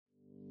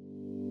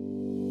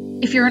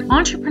If you're an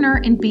entrepreneur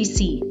in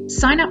BC,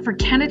 sign up for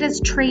Canada's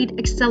Trade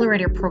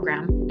Accelerator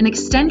program and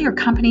extend your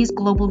company's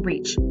global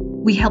reach.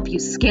 We help you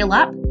scale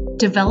up,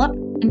 develop,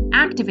 and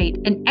activate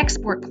an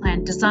export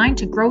plan designed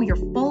to grow your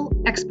full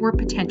export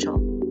potential.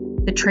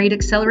 The Trade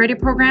Accelerator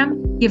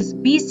program gives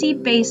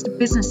BC-based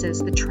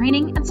businesses the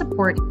training and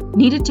support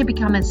needed to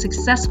become a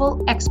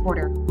successful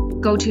exporter.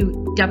 Go to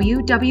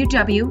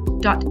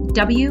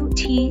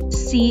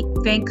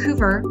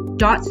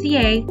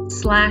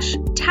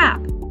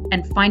www.wtcvancouver.ca/tap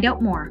and find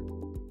out more.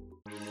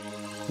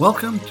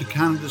 Welcome to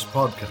Canada's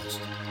podcast,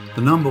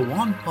 the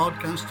 #1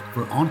 podcast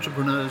for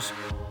entrepreneurs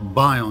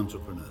by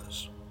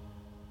entrepreneurs.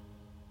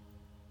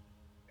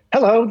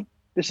 Hello,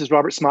 this is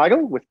Robert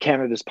Smigel with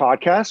Canada's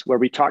podcast, where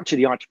we talk to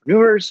the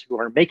entrepreneurs who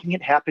are making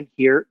it happen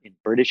here in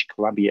British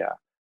Columbia.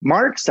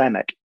 Mark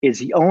Simek is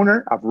the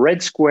owner of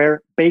Red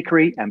Square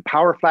Bakery and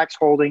Powerflax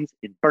Holdings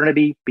in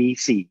Burnaby,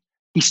 BC.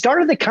 He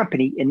started the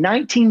company in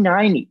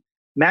 1990,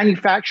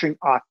 manufacturing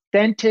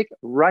authentic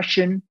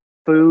Russian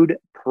food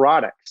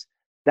products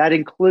that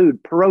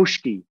include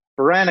pierogi,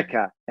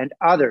 Baranica, and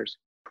others.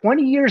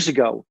 20 years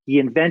ago, he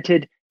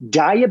invented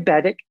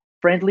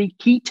diabetic-friendly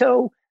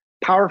keto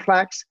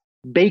Powerflax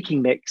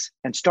baking mix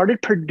and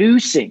started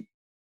producing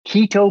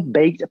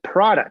keto-baked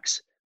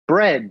products,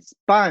 breads,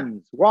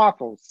 buns,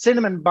 waffles,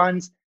 cinnamon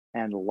buns,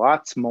 and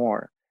lots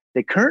more.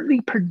 They currently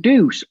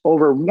produce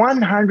over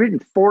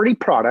 140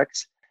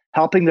 products,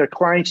 helping their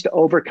clients to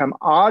overcome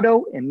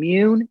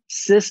autoimmune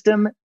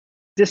system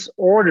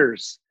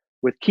disorders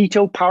with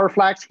Keto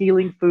Powerflax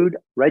Healing Food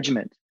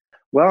Regimen.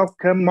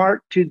 Welcome,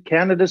 Mark, to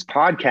Canada's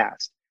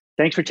podcast.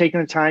 Thanks for taking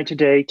the time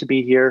today to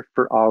be here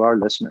for all our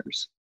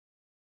listeners.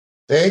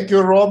 Thank you,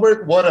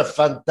 Robert. What a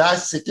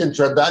fantastic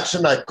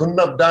introduction. I couldn't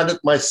have done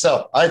it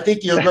myself. I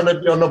think you're going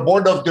to be on the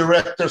board of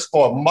directors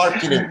for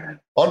marketing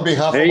on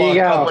behalf of our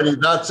company.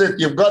 That's it.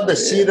 You've got the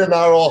seat in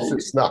our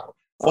office now,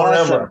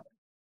 forever. Awesome.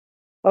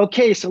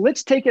 Okay, so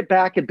let's take it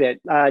back a bit.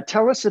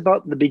 Tell us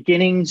about the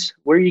beginnings,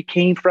 where you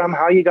came from,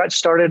 how you got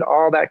started,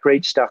 all that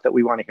great stuff that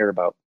we want to hear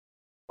about.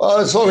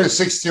 Well, it's only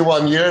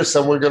 61 years,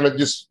 and we're going to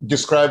just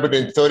describe it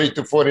in 30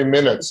 to 40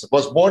 minutes. I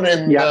was born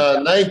in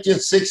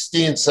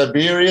 1960 in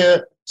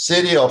Siberia,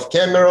 city of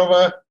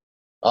Kemerovo.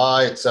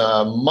 It's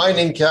a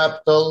mining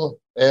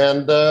capital,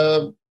 and,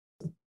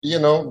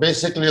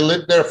 basically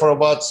lived there for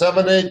about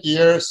 7-8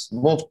 years,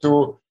 moved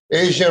to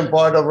Asian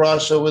part of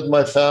Russia with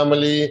my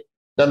family.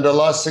 Then the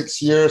last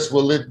 6 years,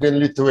 we lived in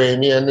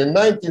Lithuania. And in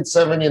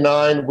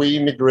 1979, we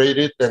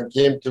immigrated and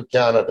came to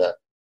Canada.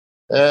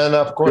 And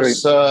of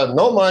course,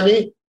 no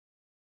money,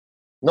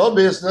 no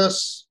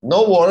business,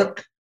 no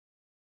work,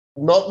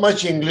 not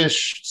much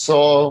English.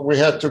 So we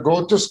had to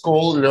go to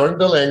school, learn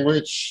the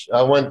language.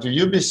 I went to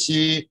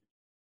UBC,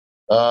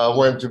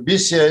 went to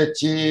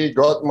BCIT,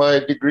 got my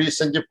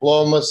degrees and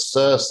diplomas,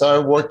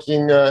 started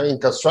working in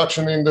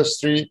construction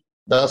industry.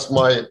 That's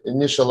my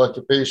initial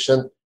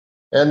occupation.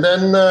 And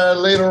then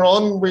later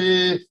on,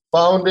 we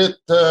founded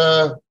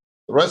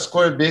Red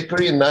Square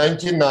Bakery in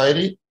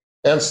 1990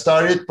 and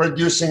started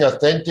producing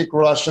authentic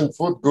Russian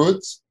food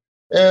goods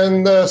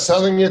and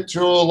selling it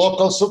to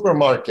local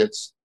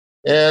supermarkets.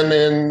 And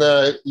in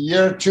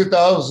year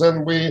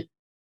 2000, we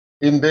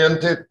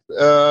invented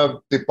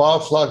the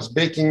Powerflax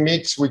baking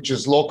mix, which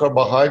is low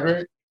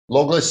carbohydrate,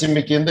 low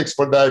glycemic index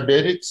for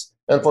diabetics,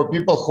 and for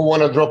people who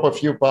want to drop a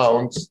few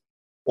pounds,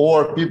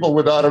 or people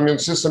with autoimmune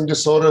system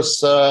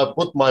disorders.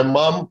 Put my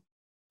mom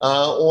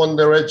on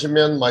the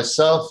regimen,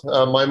 myself.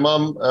 My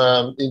mom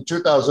in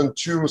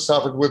 2002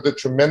 suffered with a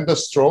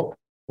tremendous stroke,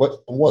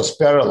 was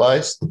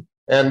paralyzed.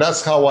 And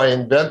that's how I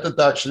invented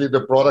actually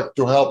the product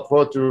to help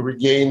her to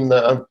regain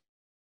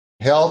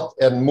health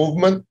and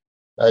movement.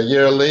 A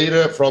year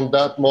later, from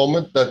that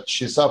moment that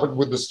she suffered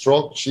with the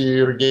stroke,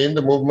 she regained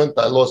the movement.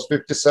 I lost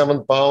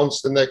 57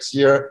 pounds the next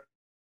year.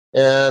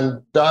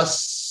 And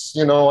thus,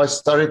 I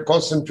started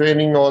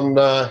concentrating on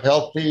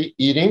healthy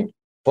eating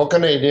for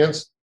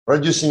Canadians,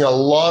 producing a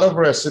lot of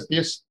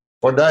recipes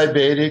for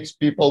diabetics,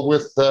 people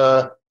with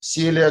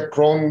celiac,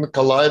 Crohn's,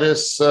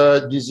 colitis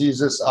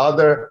diseases,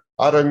 other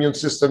autoimmune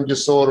system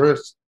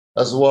disorders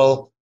as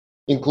well,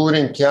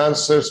 including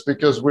cancers,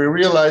 because we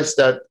realized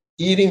that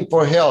eating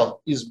for health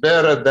is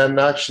better than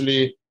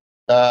actually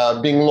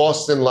being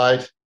lost in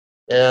life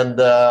and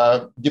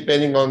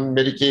depending on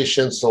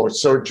medications or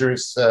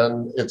surgeries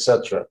and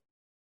etc.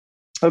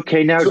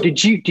 Okay, now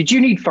did you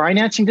need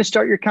financing to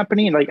start your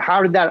company, and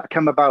how did that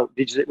come about?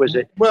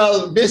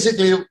 Well,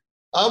 basically,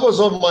 I was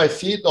on my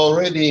feet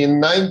already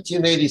in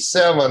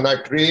 1987. I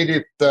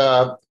created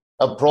a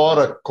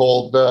product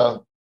called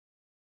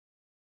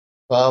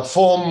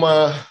foam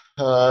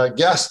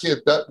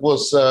gasket that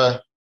was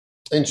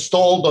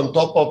installed on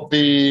top of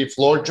the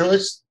floor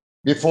joist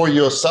before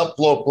your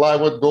subfloor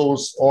plywood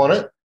goes on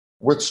it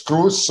with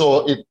screws.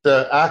 So it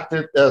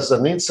acted as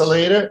an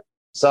insulator,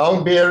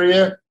 sound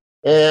barrier,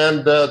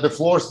 and the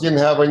floors didn't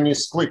have any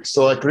squeak.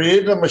 So I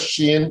created a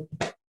machine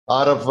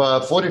out of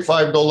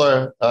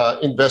 $45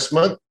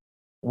 investment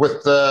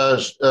with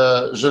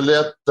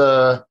Gillette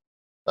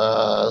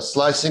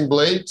slicing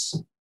blades,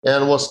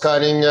 and was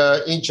cutting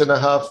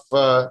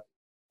 1.5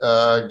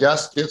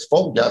 gaskets,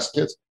 foam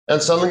gaskets,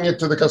 and selling it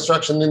to the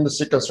construction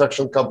industry,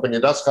 construction company.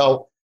 That's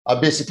how I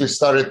basically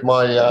started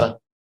my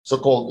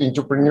so-called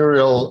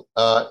entrepreneurial,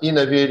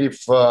 innovative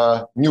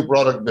new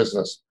product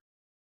business.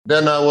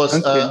 Then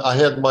I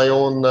had my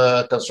own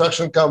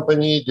construction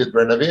company, did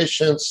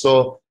renovations.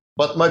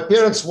 But my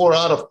parents were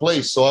out of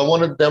place, so I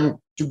wanted them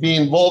to be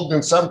involved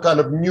in some kind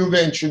of new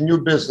venture,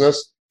 new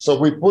business. So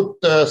we put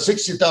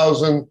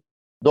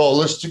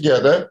 $60,000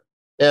 together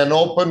and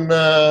opened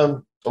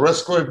Red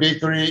Square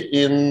Bakery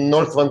in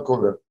North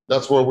Vancouver.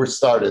 That's where we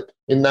started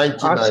in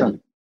 1990.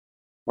 Awesome.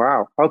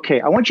 Wow.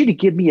 Okay. I want you to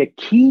give me a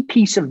key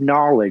piece of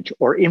knowledge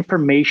or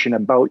information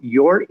about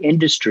your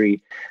industry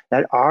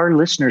that our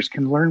listeners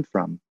can learn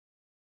from.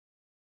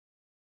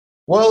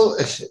 Well,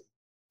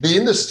 the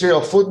industry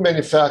of food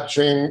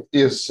manufacturing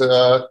is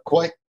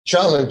quite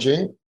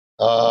challenging.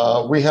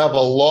 We have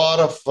a lot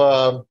of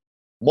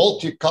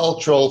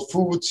multicultural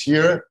foods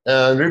here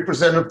and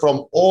represented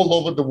from all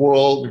over the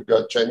world. We've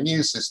got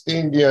Chinese, East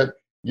Indian,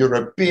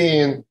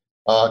 European,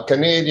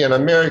 Canadian,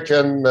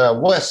 American,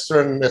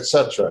 Western,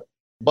 etc.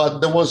 But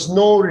there was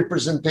no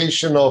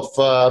representation of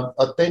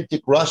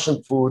authentic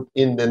Russian food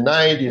in the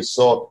 90s.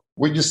 So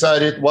we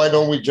decided, why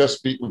don't we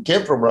we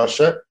came from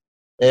Russia,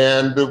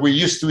 and we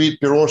used to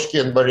eat piroshki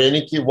and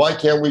vareniki. Why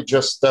can't we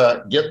just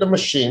get the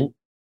machine,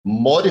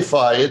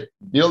 modify it,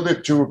 build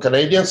it to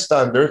Canadian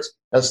standards,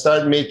 and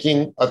start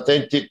making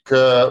authentic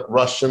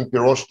Russian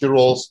piroshki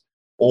rolls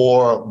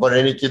or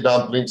vareniki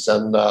dumplings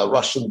and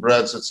Russian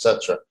breads,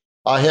 etc.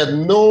 I had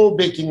no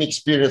baking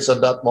experience at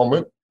that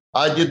moment.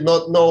 I did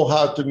not know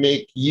how to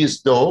make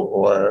yeast dough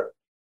or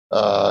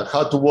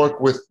how to work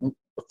with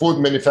food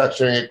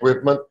manufacturing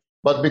equipment.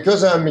 But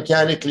because I'm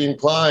mechanically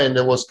inclined,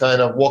 it was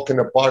kind of walking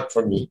apart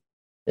for me.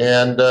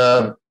 And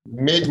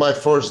made my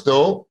first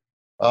dough.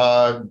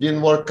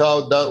 Didn't work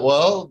out that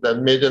well.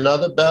 Then made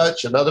another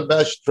batch,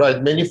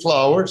 tried many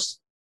flours.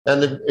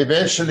 And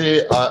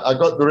eventually I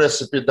got the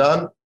recipe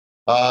done.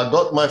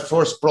 Got my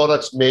first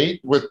products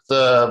made with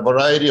a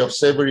variety of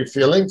savory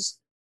fillings.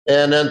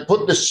 And then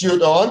put the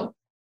suit on,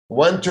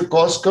 went to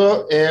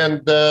Costco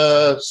and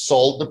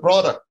sold the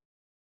product.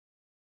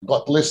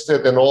 Got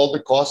listed in all the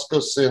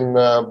Costco's in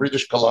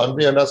British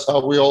Columbia, and that's how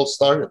we all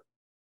started.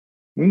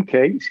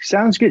 Okay,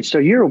 sounds good. So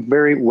you're a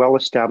very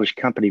well-established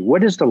company.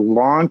 What is the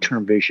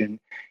long-term vision,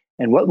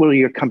 and what will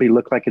your company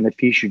look like in the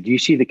future? Do you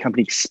see the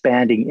company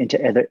expanding into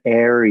other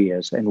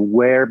areas, and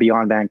where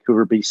beyond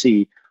Vancouver,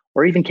 BC,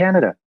 or even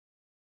Canada?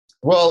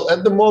 Well,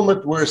 at the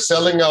moment, we're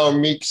selling our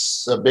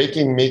mix,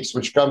 baking mix,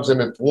 which comes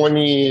in a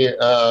 20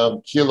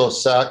 kilo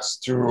sacks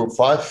to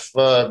 5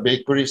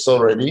 bakeries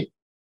already.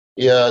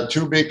 2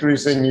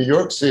 bakeries in New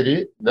York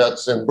City,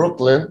 that's in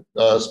Brooklyn,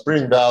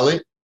 Spring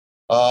Valley.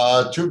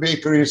 2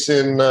 bakeries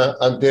in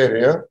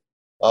Ontario.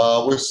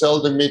 We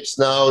sell the mix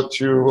now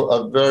to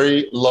a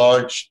very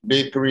large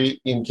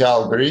bakery in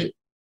Calgary,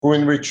 who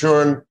in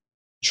return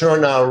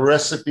churn our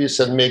recipes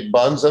and make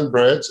buns and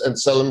breads and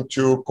sell them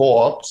to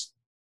co-ops.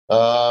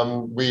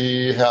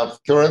 We have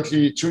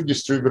currently 2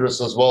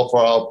 distributors as well for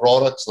our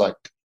products, like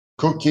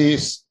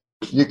cookies.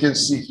 You can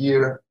see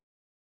here,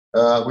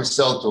 we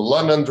sell to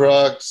London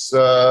Drugs,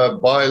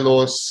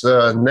 Bylos,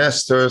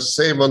 Nesters,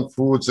 Save-On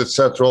Foods,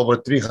 etc. Over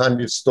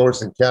 300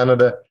 stores in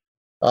Canada.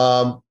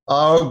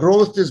 Our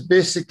growth is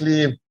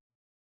basically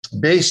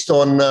based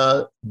on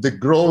the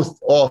growth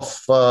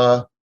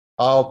of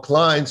our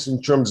clients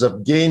in terms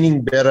of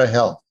gaining better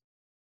health.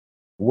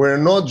 We're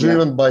not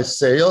driven by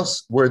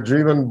sales. We're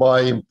driven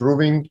by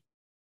improving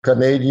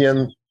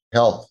Canadian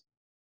health.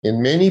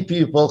 In many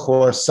people who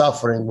are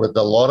suffering with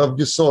a lot of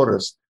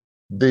disorders,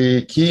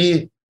 the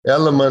key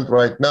element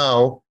right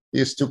now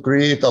is to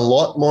create a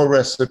lot more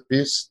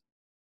recipes,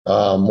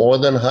 more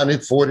than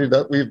 140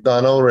 that we've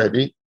done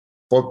already,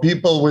 for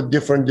people with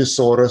different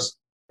disorders,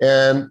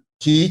 and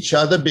teach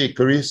other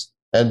bakeries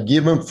and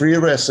give them free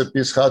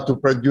recipes how to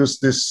produce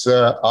these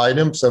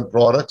items and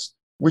products,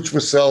 which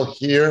we sell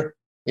here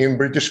in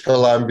British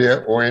Columbia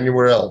or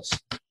anywhere else.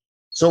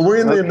 So we're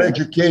in an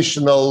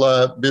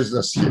educational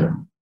business here.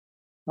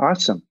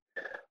 Awesome.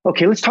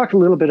 Okay, let's talk a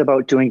little bit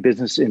about doing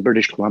business in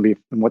British Columbia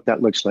and what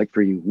that looks like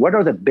for you. What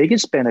are the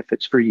biggest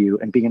benefits for you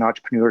and being an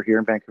entrepreneur here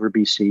in Vancouver,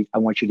 BC? I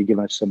want you to give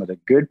us some of the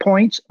good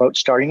points about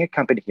starting a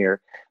company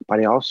here, but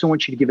I also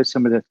want you to give us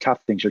some of the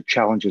tough things or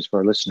challenges for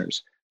our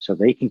listeners so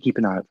they can keep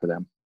an eye out for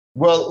them.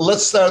 Well,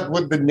 let's start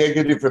with the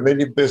negative of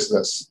any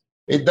business.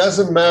 It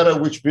doesn't matter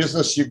which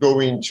business you go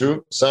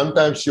into.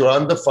 Sometimes you're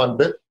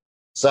underfunded.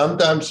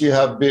 Sometimes you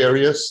have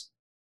barriers.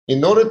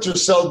 In order to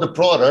sell the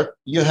product,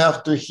 you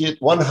have to hit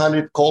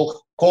 100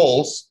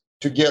 calls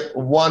to get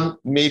one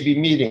maybe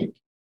meeting.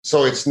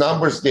 So it's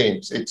numbers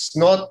games. It's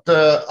not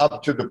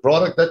up to the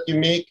product that you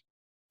make.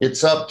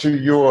 It's up to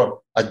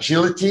your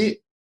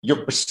agility,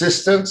 your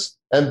persistence,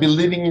 and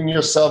believing in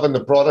yourself and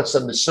the products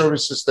and the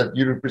services that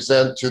you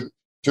represent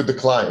to the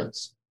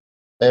clients.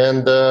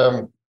 And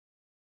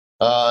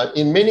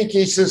in many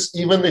cases,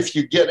 even if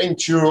you get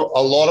into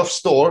a lot of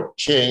store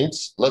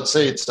chains, let's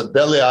say it's a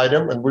deli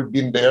item, and we've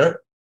been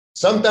there,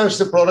 Sometimes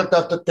the product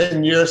after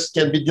 10 years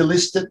can be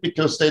delisted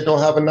because they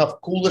don't have enough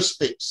cooler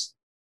space.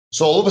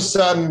 So all of a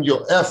sudden,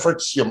 your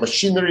efforts, your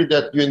machinery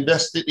that you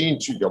invested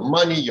into, your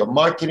money, your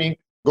marketing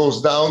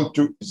goes down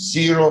to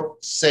zero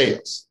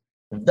sales.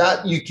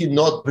 That you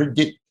cannot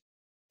predict.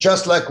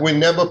 Just like we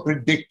never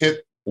predicted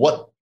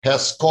what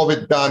has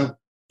COVID done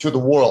to the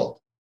world.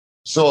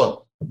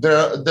 So there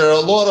are a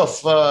lot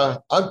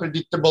of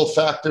unpredictable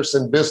factors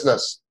in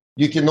business.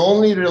 You can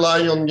only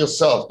rely on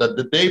yourself that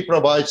the day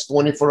provides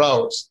 24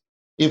 hours.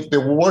 If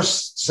the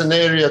worst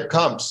scenario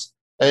comes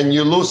and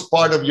you lose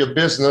part of your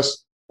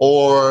business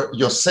or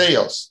your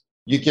sales,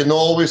 you can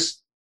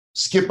always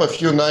skip a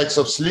few nights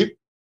of sleep,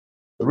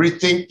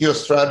 rethink your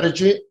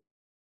strategy,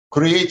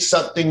 create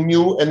something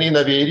new and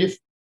innovative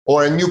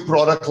or a new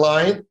product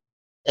line,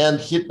 and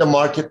hit the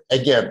market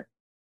again.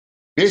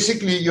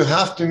 Basically, you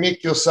have to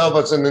make yourself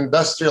as an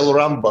industrial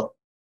Rambo.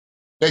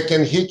 They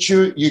can hit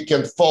you, you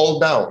can fall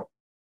down,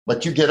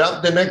 but you get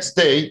up the next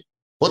day,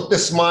 put the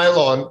smile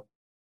on,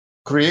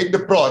 create the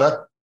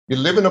product,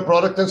 deliver the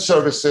product and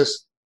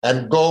services,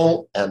 and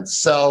go and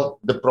sell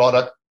the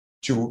product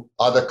to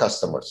other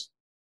customers.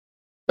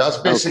 That's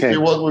basically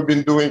what we've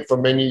been doing for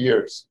many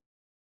years.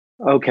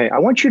 Okay, I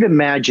want you to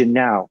imagine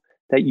now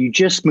that you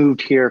just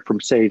moved here from,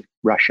 say,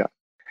 Russia.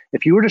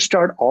 If you were to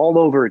start all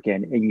over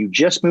again and you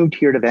just moved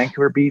here to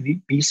Vancouver,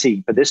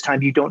 BC, but this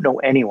time you don't know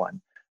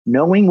anyone,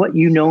 knowing what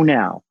you know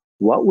now,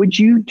 what would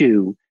you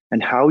do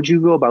and how would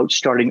you go about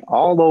starting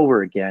all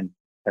over again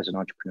as an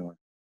entrepreneur?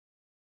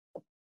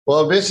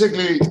 Well,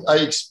 basically, I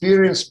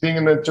experienced being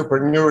an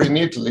entrepreneur in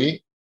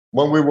Italy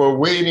when we were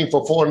waiting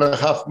for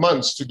 4.5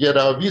 months to get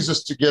our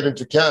visas to get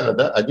into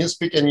Canada. I didn't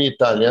speak any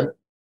Italian.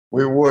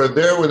 We were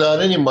there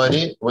without any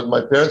money with my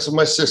parents and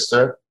my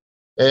sister.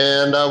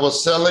 And I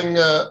was selling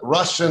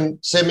Russian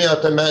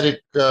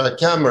semi-automatic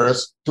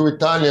cameras to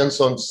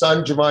Italians on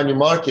San Giovanni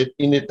Market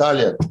in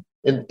Italian.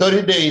 In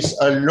 30 days,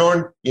 I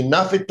learned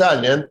enough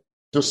Italian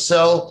to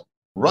sell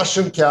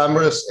Russian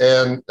cameras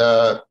and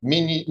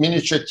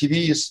miniature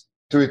TVs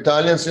to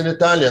Italians in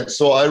Italian.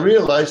 So I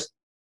realized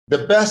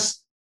the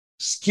best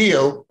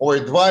skill or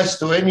advice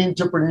to any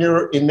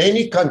entrepreneur in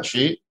any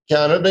country,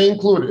 Canada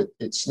included,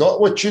 it's not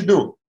what you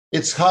do.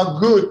 It's how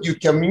good you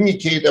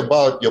communicate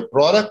about your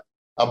product,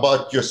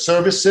 about your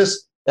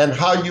services, and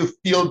how you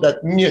feel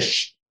that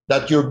niche,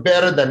 that you're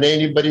better than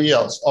anybody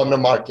else on the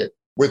market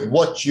with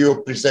what you're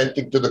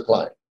presenting to the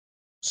client.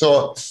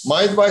 So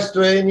my advice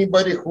to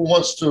anybody who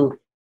wants to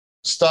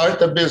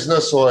start a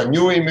business or a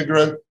new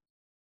immigrant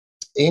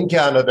in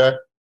Canada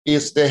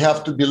is they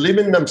have to believe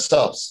in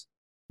themselves.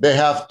 They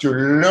have to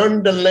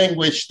learn the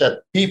language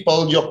that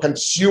people, your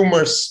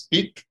consumers,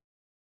 speak,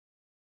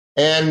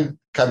 and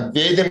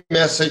convey the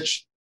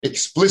message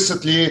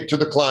explicitly to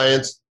the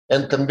clients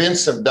and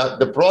convince them that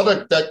the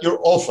product that you're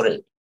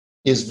offering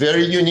is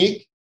very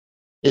unique,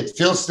 it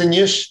fills the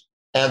niche,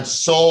 and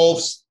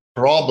solves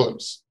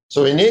problems.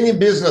 So in any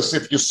business,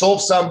 if you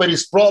solve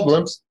somebody's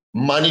problems,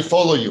 money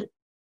follow you.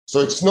 So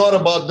it's not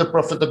about the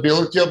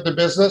profitability of the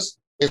business.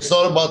 It's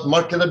not about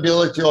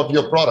marketability of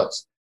your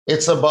products.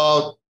 It's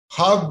about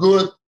how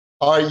good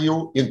are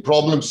you in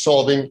problem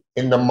solving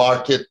in the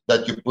market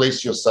that you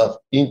place yourself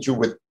into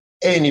with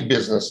any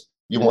business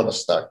you want to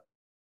start.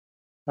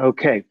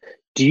 Okay.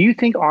 Do you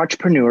think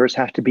entrepreneurs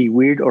have to be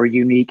weird or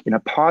unique in a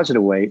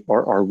positive way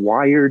or are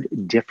wired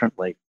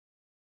differently?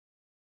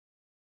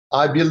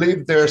 I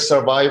believe they're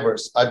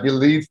survivors. I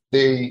believe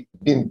they've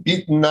been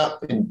beaten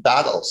up in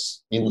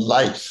battles in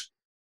life.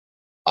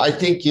 I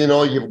think,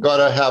 you've got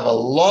to have a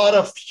lot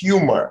of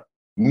humor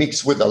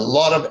mixed with a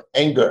lot of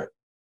anger.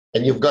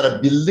 And you've got to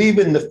believe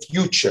in the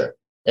future.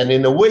 And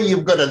in a way,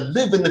 you've got to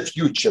live in the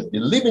future,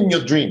 believe in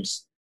your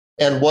dreams.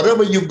 And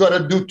whatever you've got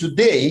to do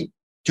today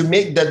to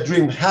make that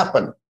dream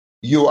happen,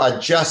 you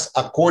adjust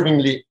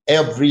accordingly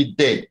every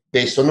day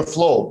based on the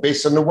flow,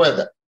 based on the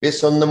weather,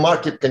 based on the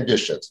market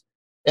conditions.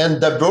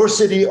 And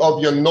diversity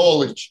of your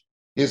knowledge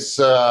is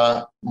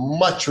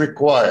much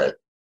required.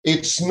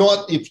 It's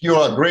not if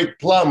you're a great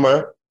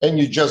plumber and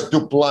you just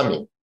do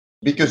plumbing,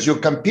 because you're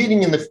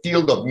competing in the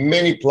field of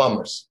many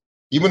plumbers.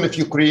 Even if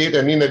you create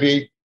and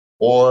innovate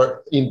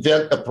or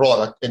invent a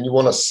product and you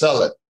want to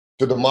sell it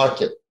to the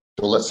market,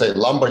 to let's say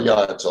lumber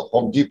yards or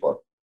Home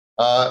Depot,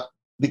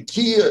 the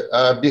key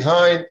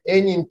behind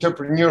any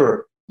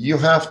entrepreneur, you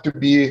have to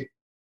be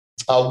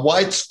a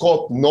wide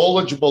scope,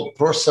 knowledgeable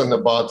person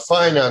about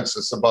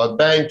finances, about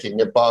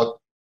banking, about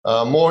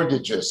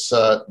mortgages,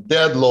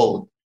 debt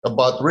load,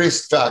 about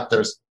risk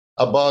factors,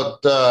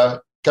 about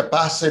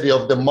capacity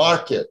of the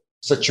market,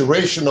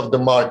 saturation of the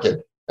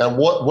market, and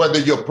whether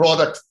your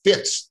product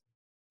fits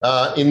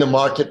in the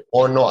market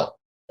or not.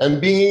 And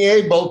being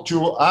able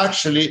to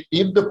actually,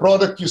 if the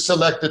product you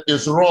selected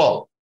is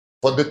wrong,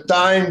 for the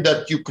time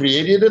that you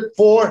created it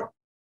for,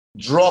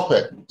 drop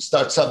it,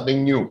 start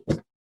something new.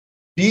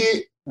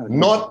 Be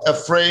not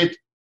afraid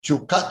to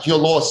cut your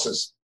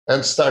losses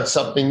and start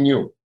something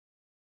new.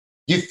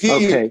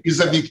 Defeat is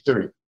a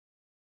victory.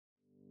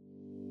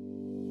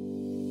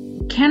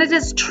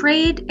 Canada's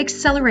Trade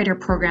Accelerator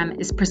Program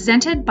is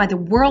presented by the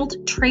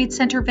World Trade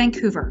Centre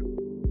Vancouver.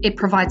 It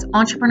provides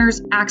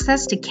entrepreneurs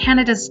access to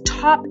Canada's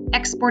top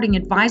exporting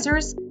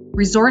advisors,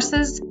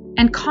 resources,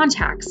 and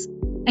contacts,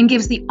 and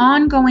gives the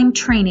ongoing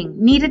training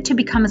needed to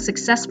become a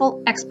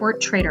successful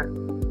export trader.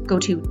 Go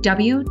to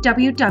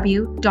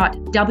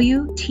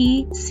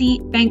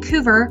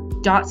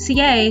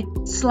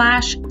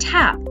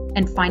www.wtcvancouver.ca/tap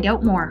and find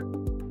out more.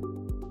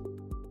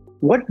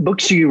 What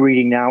books are you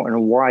reading now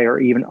and why, or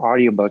even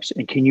audiobooks?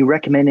 And can you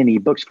recommend any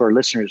books for our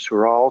listeners who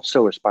are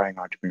also aspiring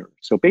entrepreneurs?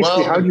 So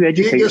basically, how do you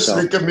educate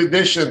yourself?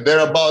 Recommendation, there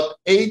are about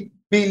 8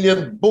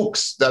 billion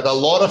books that a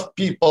lot of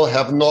people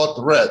have not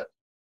read.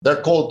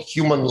 They're called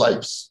human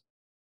lives.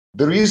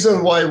 The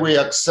reason why we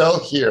excel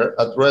here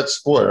at Red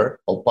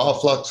Square of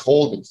PowerFlux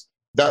Holdings,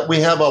 that we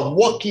have a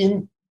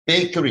walk-in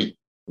bakery,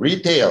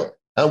 retail,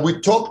 and we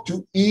talk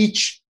to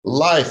each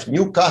life,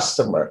 new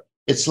customer.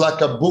 It's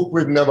like a book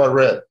we've never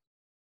read.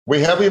 We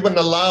have even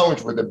a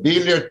lounge with a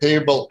billiard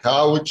table,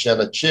 couch,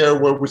 and a chair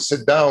where we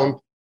sit down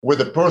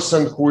with a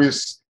person who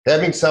is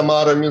having some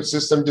autoimmune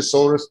system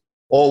disorders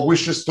or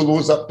wishes to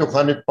lose up to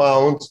 100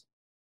 pounds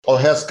or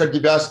has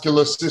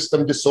cardiovascular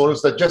system disorders,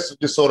 digestive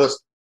disorders.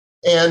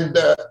 And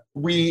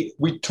we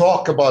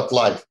talk about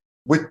life.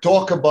 We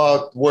talk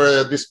about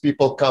where these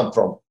people come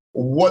from,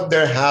 what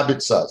their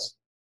habits are,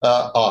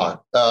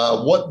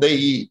 what they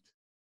eat,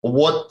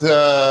 what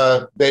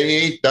they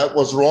ate that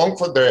was wrong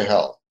for their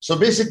health. So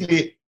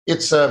basically,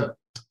 it's a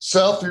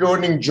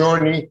self-learning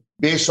journey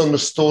based on the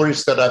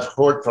stories that I've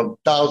heard from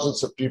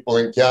thousands of people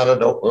in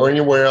Canada or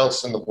anywhere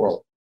else in the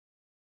world.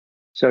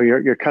 So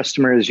your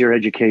customer is your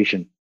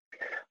education.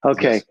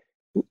 Okay. Yes.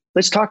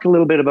 Let's talk a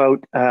little bit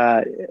about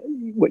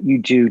what you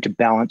do to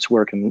balance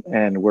work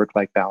and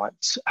work-life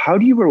balance. How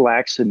do you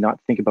relax and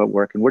not think about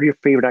work? And what are your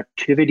favorite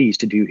activities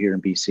to do here in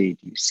BC?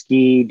 Do you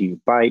ski? Do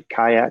you bike,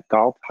 kayak,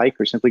 golf, hike,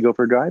 or simply go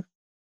for a drive?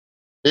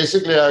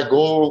 Basically, I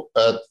go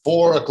at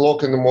 4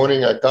 o'clock in the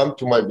morning. I come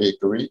to my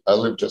bakery. I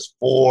live just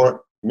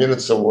 4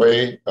 minutes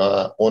away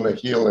on a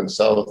hill in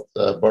South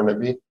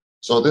Burnaby.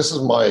 So this is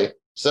my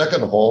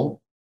second home.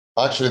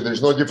 Actually,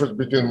 there's no difference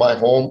between my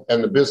home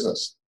and the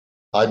business.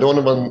 I don't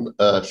even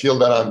feel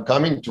that I'm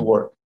coming to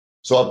work.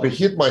 So I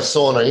preheat my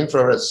sauna,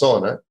 infrared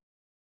sauna.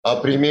 I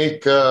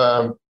pre-make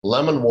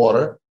lemon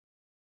water,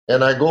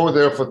 and I go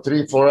there for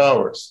 3-4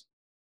 hours.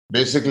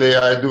 Basically,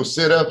 I do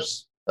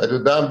sit-ups, I do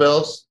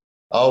dumbbells,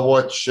 I'll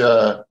watch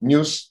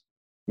news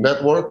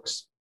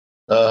networks,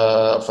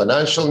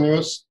 financial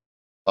news.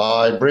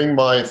 I bring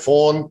my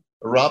phone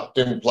wrapped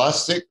in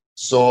plastic,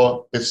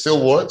 so it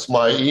still works.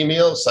 My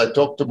emails, I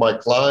talk to my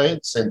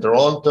clients in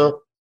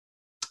Toronto,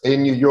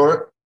 in New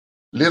York.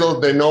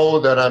 Little they know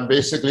that I'm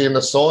basically in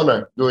the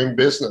sauna doing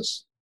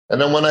business.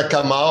 And then when I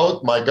come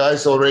out, my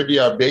guys already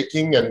are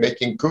baking and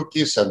making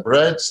cookies and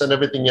breads and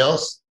everything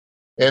else.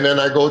 And then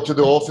I go to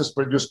the office,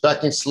 produce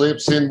packing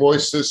slips,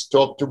 invoices,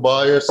 talk to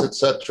buyers,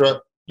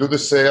 etc., do the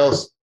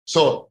sales.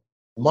 So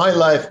my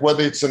life,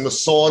 whether it's in the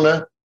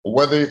sauna,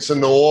 whether it's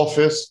in the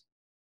office,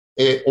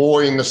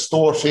 or in the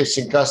store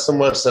facing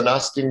customers and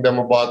asking them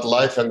about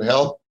life and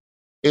health,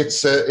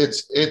 it's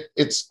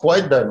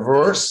quite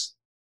diverse.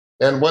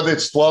 And whether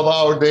it's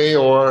 12-hour day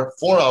or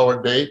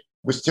 4-hour day,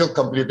 we still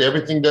complete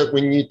everything that we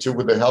need to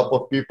with the help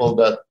of people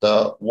that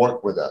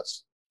work with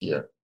us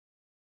here.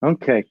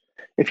 Okay.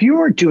 If you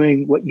were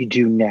doing what you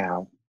do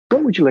now,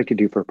 what would you like to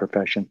do for a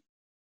profession?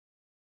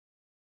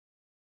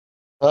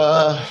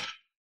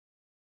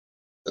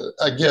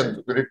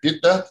 Again,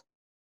 repeat that.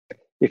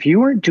 If you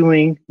weren't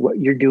doing what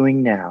you're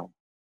doing now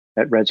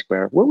at Red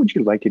Square, what would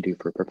you like to do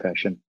for a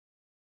profession?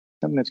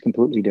 Something that's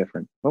completely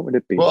different. What would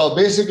it be? Well,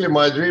 basically,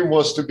 my dream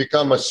was to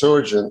become a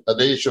surgeon at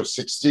the age of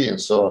 16.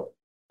 So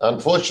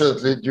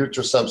unfortunately, due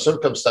to some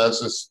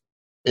circumstances,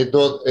 it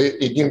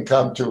didn't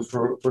come to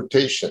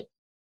fruition.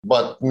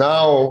 But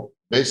now,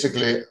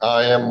 basically,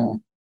 I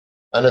am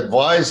an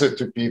advisor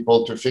to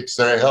people to fix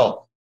their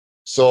health.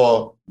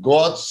 So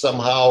God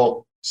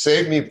somehow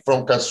saved me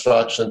from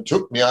construction,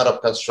 took me out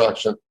of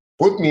construction,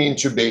 put me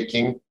into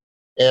baking,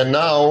 and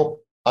now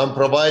I'm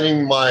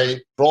providing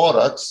my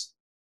products,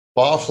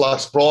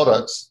 PowerFlux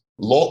products,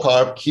 low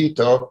carb,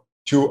 keto,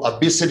 to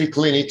obesity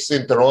clinics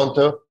in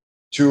Toronto,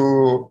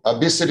 to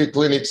obesity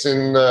clinics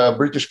in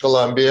British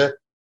Columbia,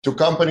 to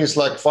companies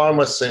like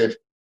PharmaSafe.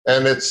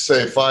 And it's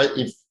if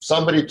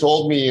somebody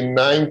told me in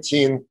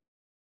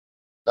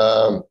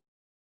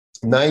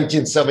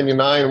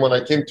 1979 when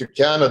I came to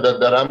Canada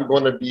that I'm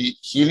going to be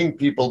healing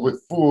people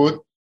with food,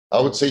 I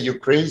would say you're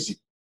crazy.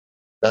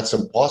 That's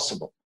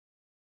impossible.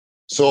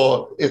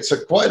 So it's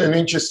quite an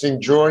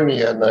interesting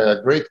journey and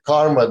a great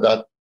karma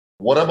that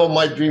whatever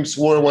my dreams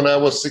were when I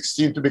was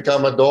 16 to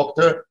become a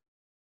doctor,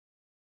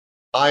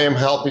 I am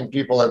helping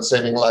people and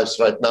saving lives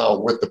right now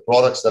with the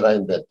products that I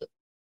invented.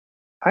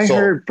 I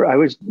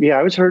was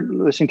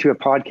listening to a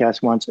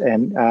podcast once,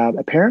 and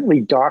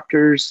apparently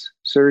doctors,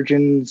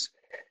 surgeons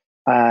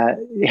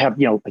have,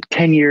 like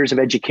 10 years of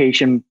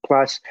education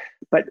plus,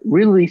 but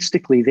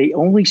realistically, they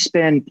only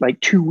spend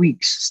like 2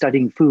 weeks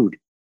studying food.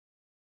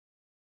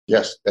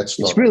 Yes, it's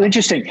really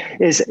interesting.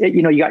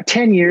 You got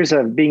 10 years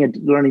of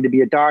learning to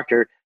be a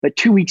doctor, But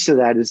 2 weeks of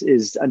that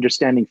is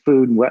understanding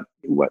food and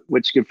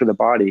what's good for the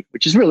body,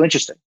 which is real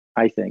interesting,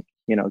 I think.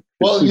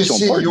 Well, you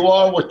see, you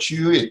are what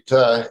you eat.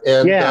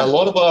 And a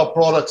lot of our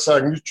products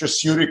are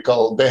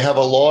nutraceutical. They have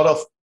a lot of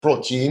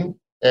protein.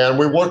 And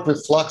we work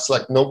with flax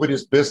like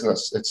nobody's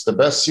business. It's the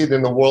best seed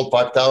in the world,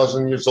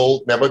 5,000 years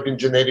old, never been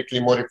genetically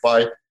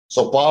modified.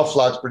 So Power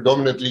Flax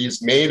predominantly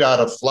is made out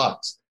of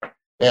flax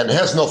and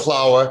has no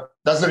flour,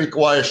 doesn't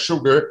require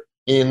sugar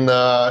in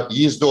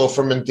yeast dough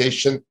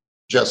fermentation,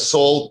 just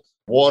salt,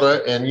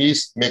 water, and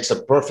yeast makes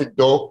a perfect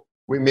dough.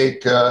 We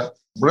make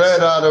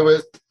bread out of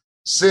it,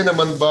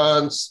 cinnamon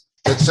buns,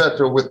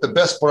 etc., with the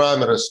best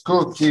parameters,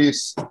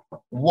 cookies,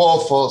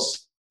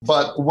 waffles.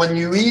 But when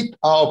you eat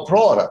our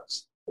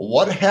products,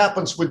 what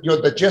happens with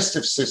your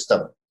digestive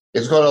system?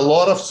 It's got a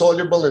lot of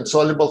soluble and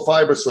insoluble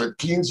fiber, so it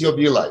cleans your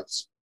villi.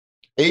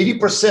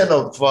 80%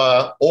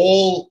 of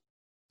all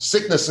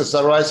sicknesses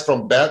arise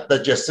from bad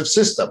digestive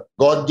system.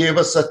 God gave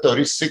us a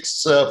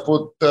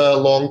 36-foot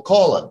long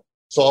colon.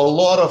 So a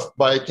lot of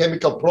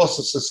biochemical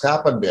processes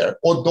happen there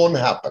or don't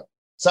happen.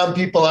 Some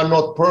people are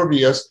not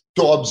pervious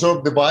to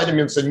absorb the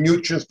vitamins and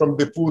nutrients from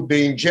the food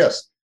they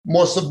ingest.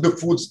 Most of the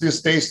foods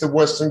these days, the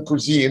Western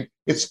cuisine,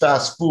 it's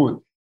fast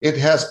food. It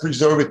has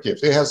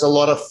preservatives. It has a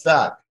lot of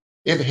fat.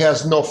 It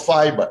has no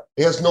fiber.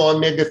 It has no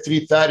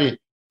omega-3 fatty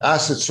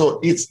acids.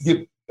 So it's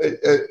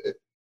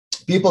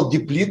people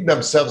deplete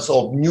themselves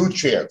of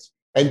nutrients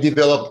and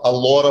develop a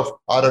lot of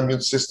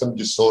autoimmune system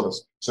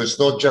disorders. So it's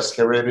not just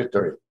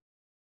hereditary.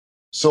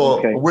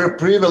 So we're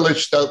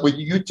privileged that we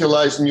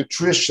utilize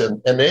nutrition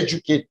and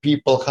educate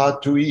people how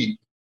to eat,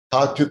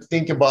 how to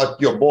think about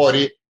your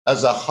body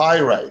as a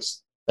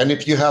high-rise. And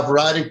if you have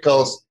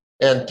radicals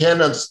and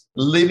tenants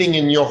living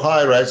in your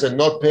high-rise and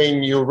not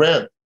paying you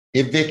rent,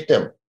 evict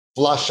them,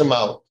 flush them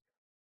out.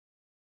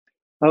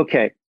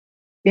 Okay.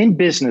 In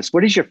business,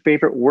 what is your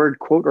favorite word,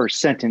 quote, or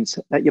sentence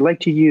that you like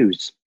to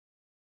use?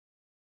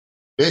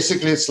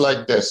 Basically, it's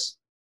like this.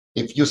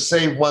 If you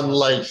save one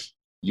life,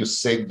 you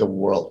save the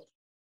world.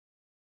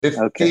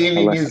 The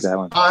feeling is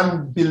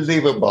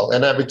unbelievable,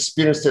 and I've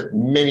experienced it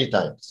many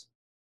times.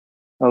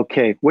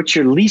 Okay. What's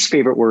your least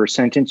favorite word or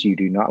sentence you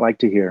do not like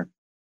to hear?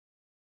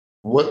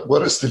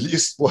 What is the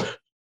least word?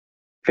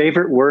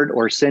 Favorite word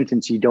or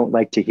sentence you don't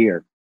like to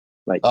hear?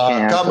 Like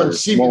come and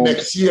see me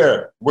next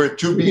year. We're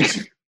too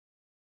busy.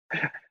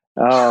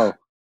 Oh,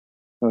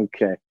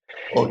 okay.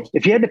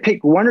 If you had to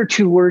pick one or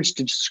two words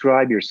to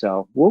describe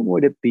yourself, what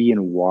would it be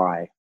and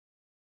why?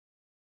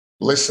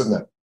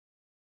 Listener.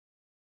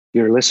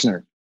 You're a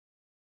listener.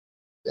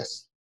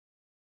 Yes.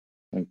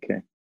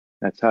 Okay.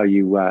 That's how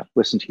you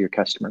listen to your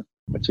customer.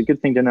 That's a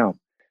good thing to know.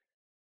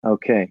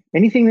 Okay.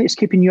 Anything that is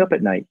keeping you up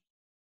at night?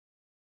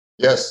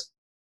 Yes.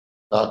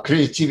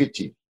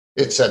 Creativity.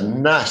 It's a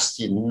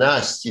nasty,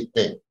 nasty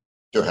thing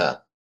to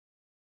have.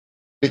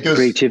 Because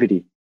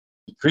creativity,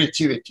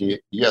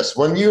 yes.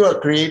 When you are a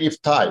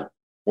creative type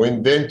or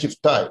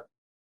inventive type,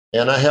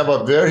 and I have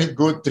a very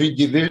good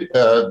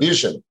 3D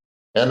vision,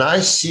 and I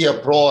see a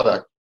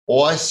product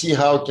or I see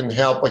how it can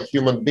help a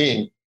human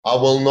being, I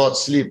will not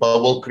sleep. I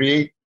will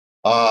create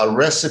a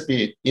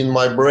recipe in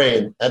my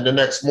brain, and the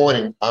next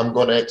morning I'm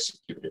going to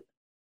execute it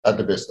at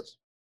the business.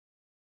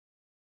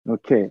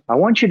 Okay. I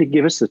want you to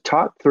give us the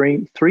top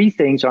three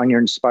things on your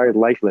inspired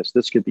life list.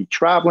 This could be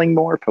traveling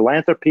more,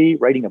 philanthropy,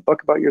 writing a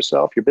book about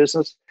yourself, your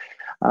business.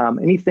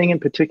 Anything in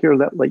particular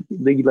that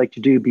you'd like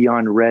to do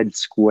beyond Red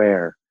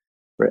Square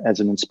as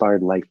an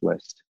inspired life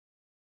list?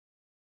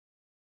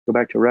 Go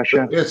back to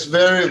Russia? It's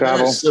very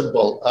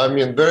simple. I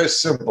mean, very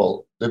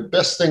simple. The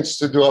best things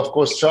to do, of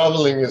course,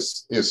 traveling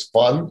is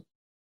fun.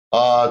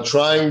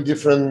 Trying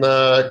different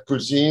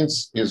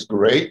cuisines is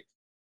great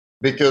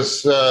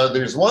because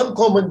there's one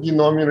common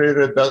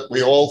denominator that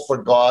we all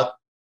forgot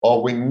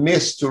or we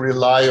miss to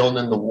rely on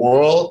in the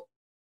world.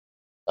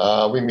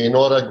 We may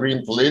not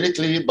agree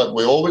politically, but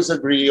we always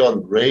agree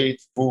on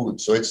great food.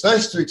 So it's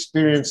nice to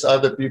experience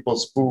other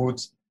people's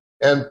foods.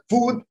 And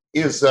food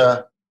is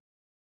a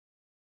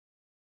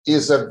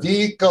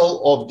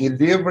vehicle of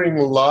delivering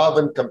love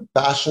and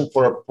compassion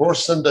for a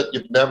person that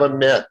you've never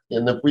met.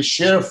 And if we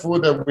share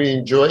food and we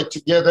enjoy it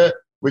together,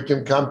 we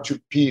can come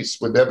to peace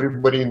with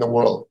everybody in the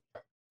world.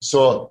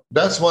 So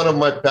that's one of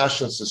my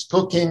passions is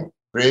cooking,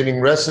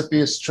 creating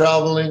recipes,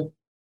 traveling,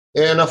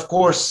 and of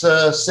course,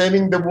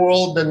 saving the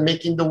world and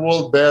making the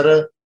world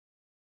better,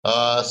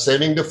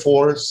 saving the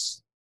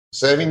forest,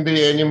 saving the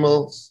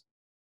animals,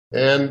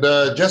 and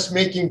just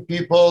making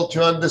people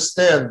to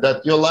understand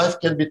that your life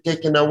can be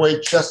taken away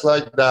just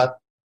like that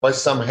by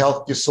some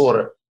health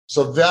disorder.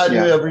 So value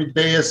every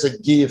day as a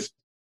gift.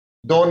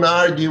 Don't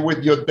argue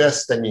with your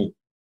destiny.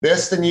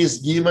 Destiny is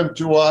given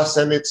to us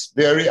and it's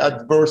very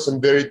adverse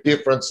and very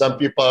different. Some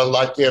people are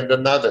luckier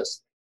than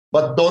others,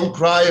 but don't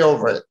cry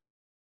over it.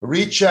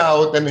 Reach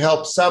out and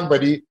help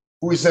somebody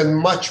who is in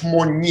much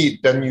more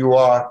need than you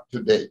are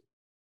today.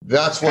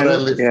 That's what I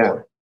live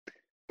for.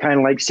 Kind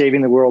of like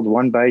saving the world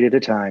one bite at a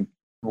time.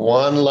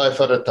 One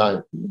life at a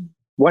time.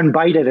 One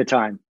bite at a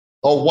time.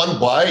 Oh, one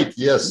bite,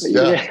 yes,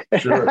 yeah.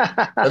 Sure.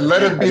 And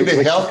let it be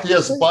the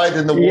healthiest bite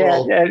in the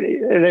world. Yeah,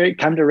 and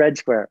come to Red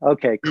Square.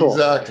 Okay, cool.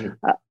 Exactly.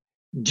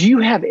 Do you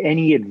have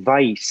any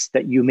advice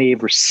that you may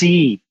have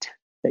received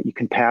that you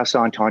can pass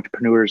on to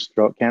entrepreneurs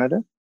throughout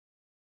Canada?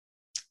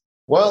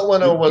 Well,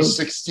 when I was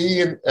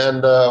 16,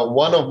 and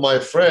one of my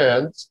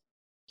friends,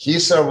 he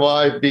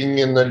survived being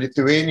in the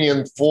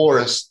Lithuanian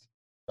forest,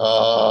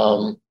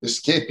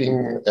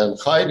 escaping and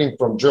hiding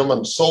from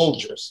German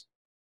soldiers.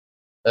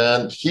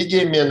 And he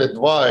gave me an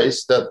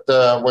advice that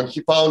when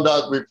he found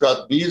out we've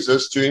got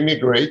visas to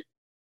immigrate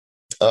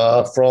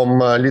from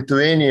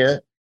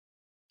Lithuania,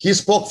 he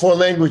spoke 4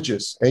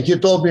 languages. And he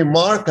told me,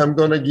 Mark, I'm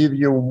going to give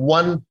you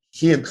one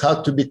hint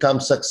how to become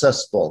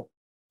successful.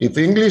 If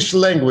English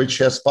language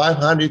has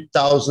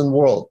 500,000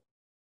 words,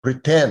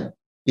 pretend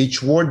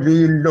each word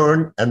you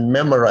learn and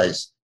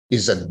memorize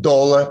is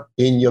 $1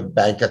 in your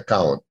bank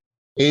account.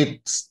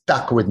 It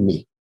stuck with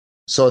me.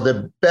 So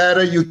the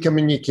better you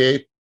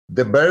communicate,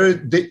 the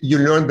better you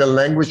learn the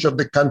language of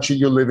the country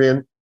you live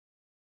in,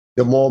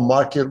 the more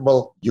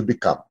marketable you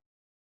become.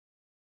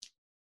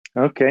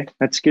 Okay,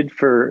 that's good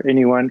for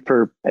anyone,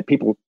 for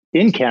people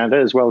in Canada,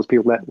 as well as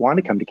people that want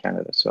to come to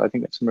Canada. So I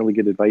think that's some really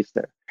good advice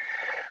there.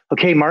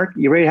 Okay, Mark,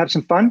 you ready to have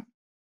some fun?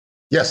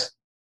 Yes.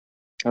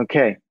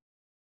 Okay.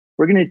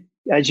 We're going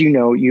to, as you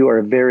know, you are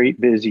a very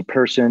busy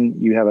person.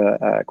 You have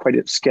a quite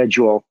a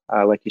schedule.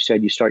 Like you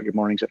said, you start your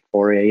mornings at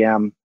 4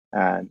 a.m.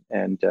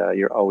 and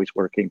you're always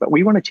working. But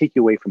we want to take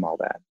you away from all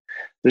that.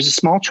 There's a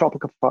small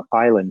tropical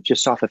island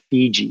just off of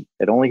Fiji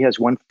that only has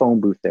one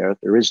phone booth there.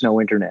 There is no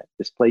internet.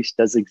 This place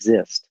does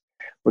exist.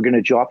 We're going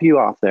to drop you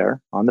off there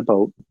on the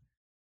boat.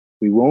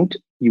 You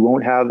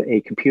won't have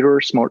a computer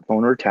or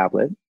smartphone or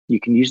tablet.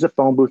 You can use the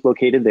phone booth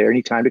located there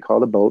anytime to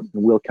call the boat,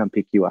 and we'll come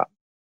pick you up.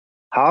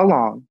 How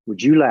long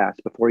would you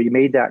last before you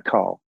made that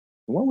call?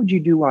 And what would you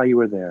do while you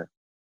were there?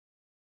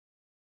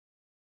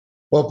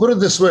 Well, put it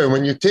this way.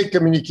 When you take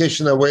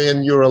communication away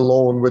and you're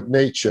alone with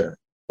nature,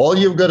 all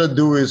you've got to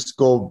do is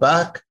go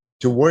back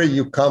to where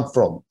you come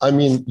from. I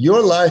mean,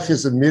 your life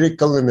is a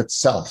miracle in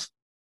itself.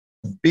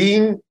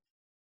 Being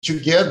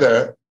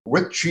together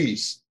with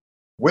trees,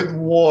 with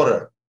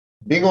water,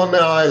 being on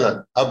the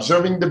island,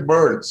 observing the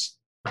birds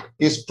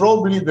is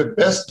probably the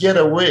best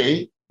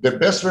getaway, the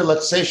best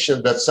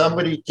relaxation that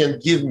somebody can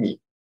give me.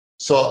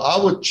 So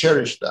I would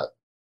cherish that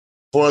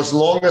for as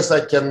long as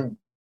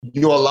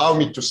you allow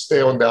me to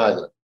stay on the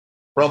island.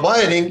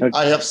 Providing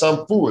I have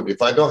some food.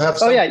 If I don't have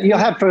some you'll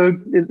have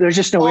food. There's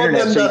just no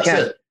internet, so you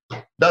can't.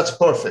 It. That's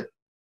perfect.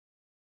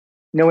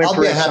 No infrared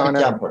I'll be a happy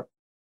sauna. camper.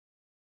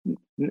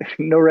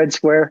 No Red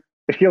Square.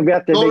 You'll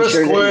have to make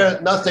sure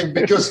square, nothing.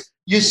 Because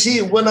you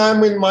see, when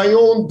I'm in my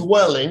own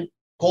dwelling,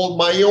 called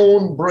my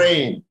own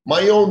brain,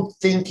 my own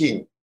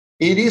thinking,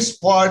 it is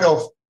part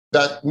of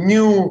that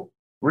new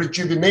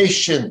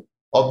rejuvenation,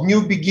 of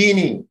new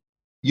beginning.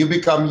 You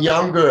become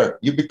younger,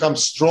 you become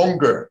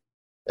stronger.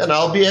 And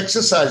I'll be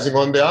exercising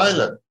on the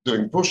island,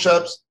 doing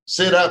push-ups,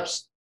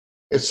 sit-ups,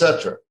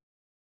 etc.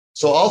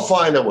 So I'll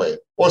find a way.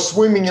 Or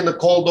swimming in the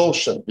cold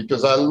ocean,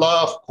 because I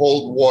love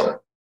cold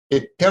water.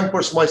 It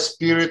tempers my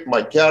spirit,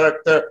 my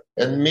character,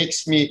 and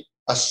makes me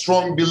a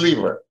strong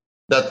believer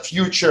that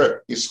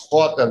future is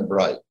hot and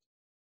bright.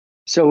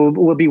 So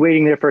we'll be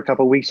waiting there for a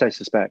couple of weeks, I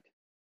suspect.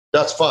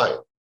 That's fine.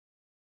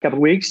 A couple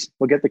of weeks,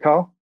 we'll get the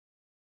call?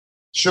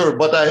 Sure,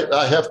 but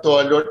I have to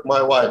alert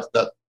my wife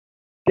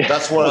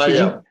that's where I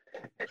am.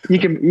 You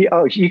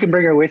can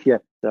bring her with you.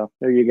 So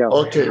there you go.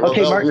 Okay, well,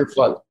 Mark, be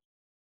fun.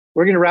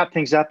 We're going to wrap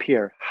things up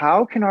here.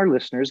 How can our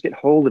listeners get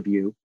hold of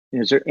you?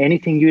 And is there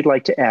anything you'd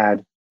like to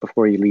add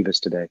before you leave us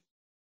today?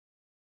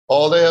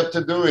 All they have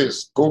to do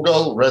is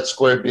Google Red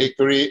Square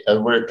Bakery,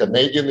 and we're a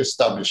Canadian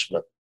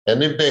establishment.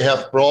 And if they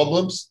have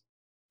problems,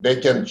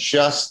 they can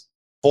just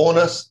phone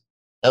us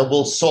and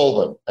we'll solve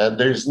them. And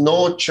there's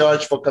no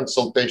charge for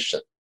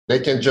consultation. They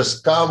can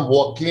just come,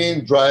 walk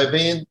in, drive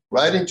in,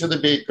 right into the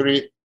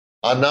bakery,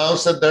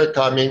 announce that they're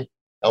coming,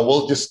 and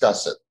we'll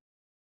discuss it.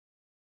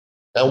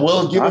 And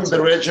we'll give them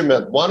the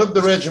regimen. One of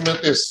the regimen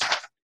is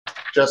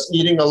just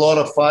eating a lot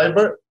of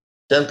fiber,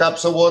 10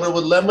 cups of water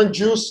with lemon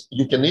juice.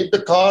 You can eat the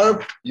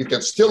carb, you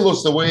can still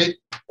lose the weight,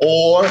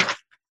 or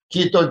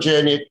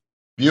ketogenic,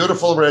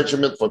 beautiful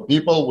regimen for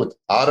people with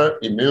other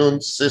immune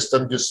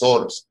system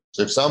disorders.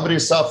 So if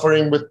somebody's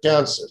suffering with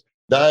cancer,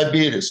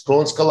 diabetes,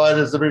 Crohn's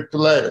colitis,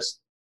 diverticulitis,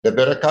 they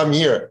better come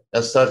here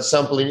and start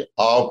sampling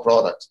our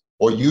products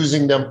or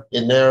using them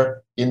in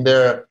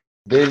their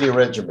daily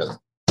regimen.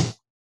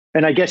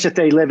 And I guess if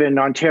they live in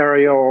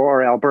Ontario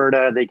or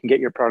Alberta, they can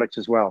get your products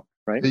as well,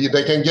 right?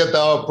 They can get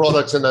our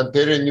products in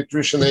Ontario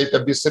Nutrition Aid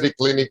Obesity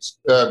Clinics.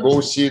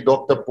 Go see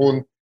Dr.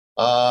 Poon.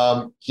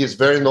 He's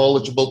very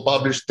knowledgeable,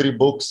 published 3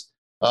 books.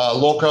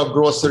 Local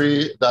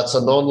Grocery, that's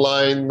an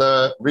online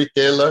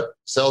retailer,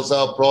 sells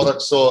our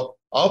products. So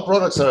our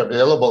products are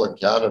available in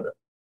Canada.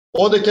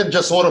 Or they can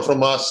just order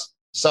from us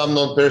some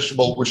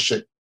non-perishable we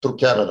ship through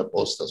Canada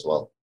Post as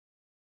well.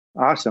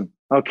 Awesome.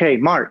 Okay,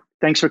 Mark,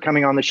 thanks for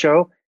coming on the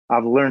show.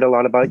 I've learned a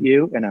lot about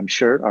you, and I'm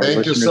sure our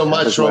Thank you so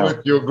much,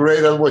 Robert. You're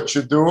great at what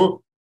you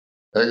do.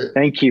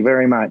 Thank you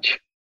very much.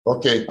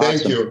 Okay,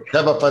 thank you.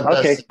 Have a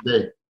fantastic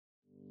day.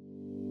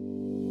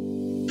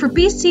 For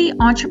BC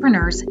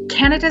entrepreneurs,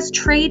 Canada's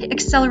Trade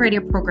Accelerator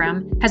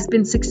Program has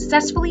been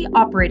successfully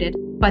operated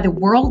by the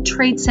World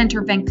Trade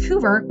Centre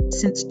Vancouver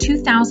since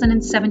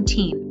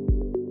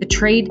 2017. The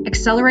Trade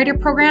Accelerator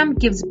Program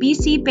gives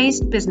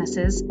BC-based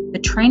businesses the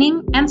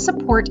training and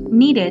support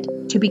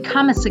needed to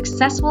become a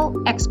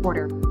successful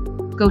exporter.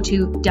 Go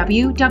to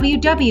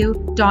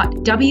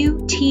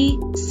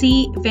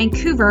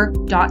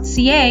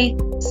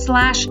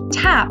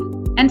www.wtcvancouver.ca/tap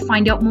and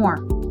find out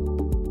more.